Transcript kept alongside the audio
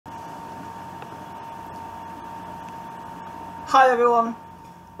Hi everyone,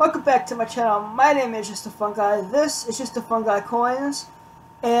 welcome back to my channel. My name is Just a Fun Guy. This is Just a Fun Guy Coins,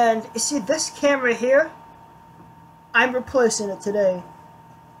 and you see this camera here? I'm replacing it today.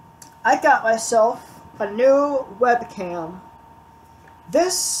 I got myself a new webcam.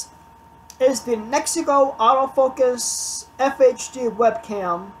 This is the Nexico Autofocus FHD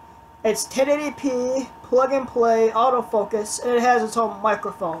webcam. It's 1080p, plug and play autofocus, and it has its own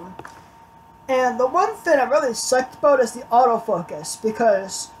microphone. And the one thing I'm really psyched about is the autofocus,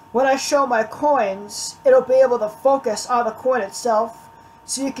 because when I show my coins, it'll be able to focus on the coin itself,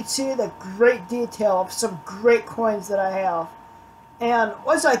 so you can see the great detail of some great coins that I have. And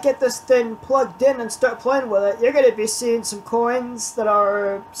once I get this thing plugged in and start playing with it, you're going to be seeing some coins that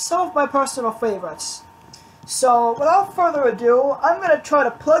are some of my personal favorites. So without further ado, I'm going to try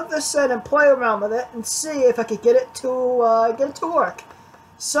to plug this in and play around with it and see if I can get it to work.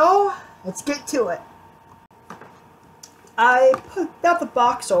 So let's get to it. I got the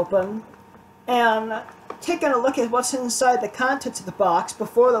box open and taking a look at what's inside the contents of the box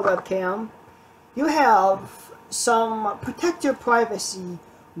before the webcam. You have some Protect Your Privacy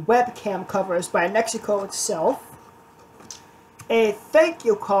webcam covers by Nexico itself, a thank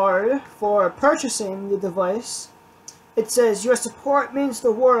you card for purchasing the device. It says, "Your support means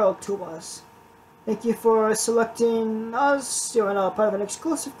the world to us. Thank you for selecting us. You're now part of an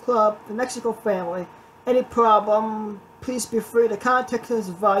exclusive club, the Nexico family. Any problem, please be free to contact us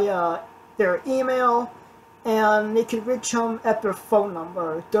via their email, and you can reach them at their phone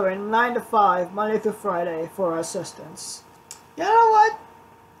number during 9 to 5, Monday through Friday, for assistance." You know what?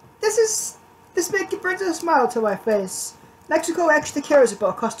 This brings a smile to my face. Nexico actually cares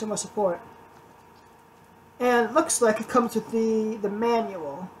about customer support. And it looks like it comes with the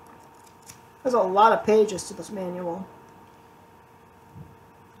manual. There's a lot of pages to this manual.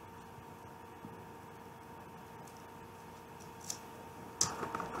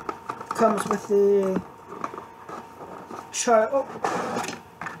 Comes with the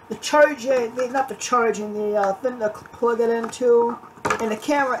thing to plug it into, and the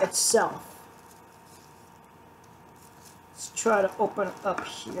camera itself. Let's try to open it up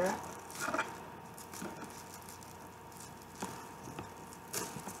here.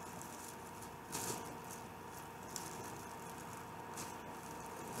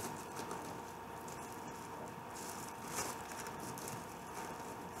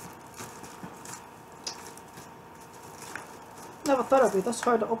 Never thought it'd be this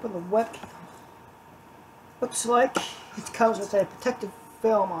hard to open the webcam. Looks like it comes with a protective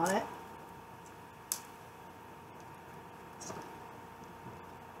film on it.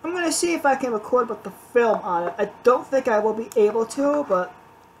 I'm going to see if I can record with the film on it. I don't think I will be able to, but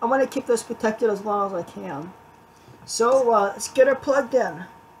I'm going to keep this protected as long as I can. So, let's get her plugged in.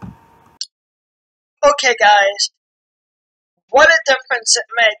 Okay guys, what a difference it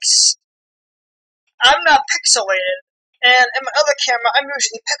makes. I'm not pixelated, and in my other camera I'm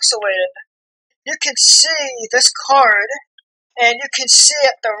usually pixelated. You can see this card, and you can see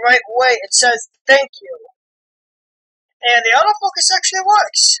it the right way. It says thank you. And the autofocus actually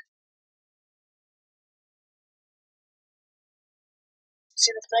works.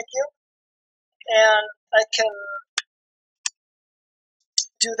 See the thank you? And I can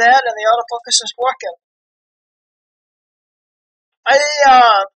do that, and the autofocus is working.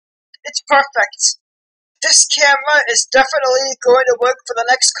 It's perfect. This camera is definitely going to work for the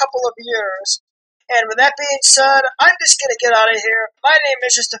next couple of years. And with that being said, I'm just going to get out of here. My name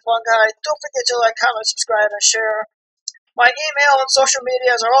is Just a Fun Guy. Don't forget to like, comment, subscribe, and share. My email and social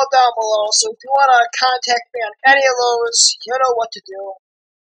medias are all down below, so if you want to contact me on any of those, you know what to do.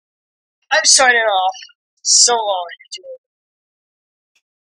 I'm signing off. So long, YouTube.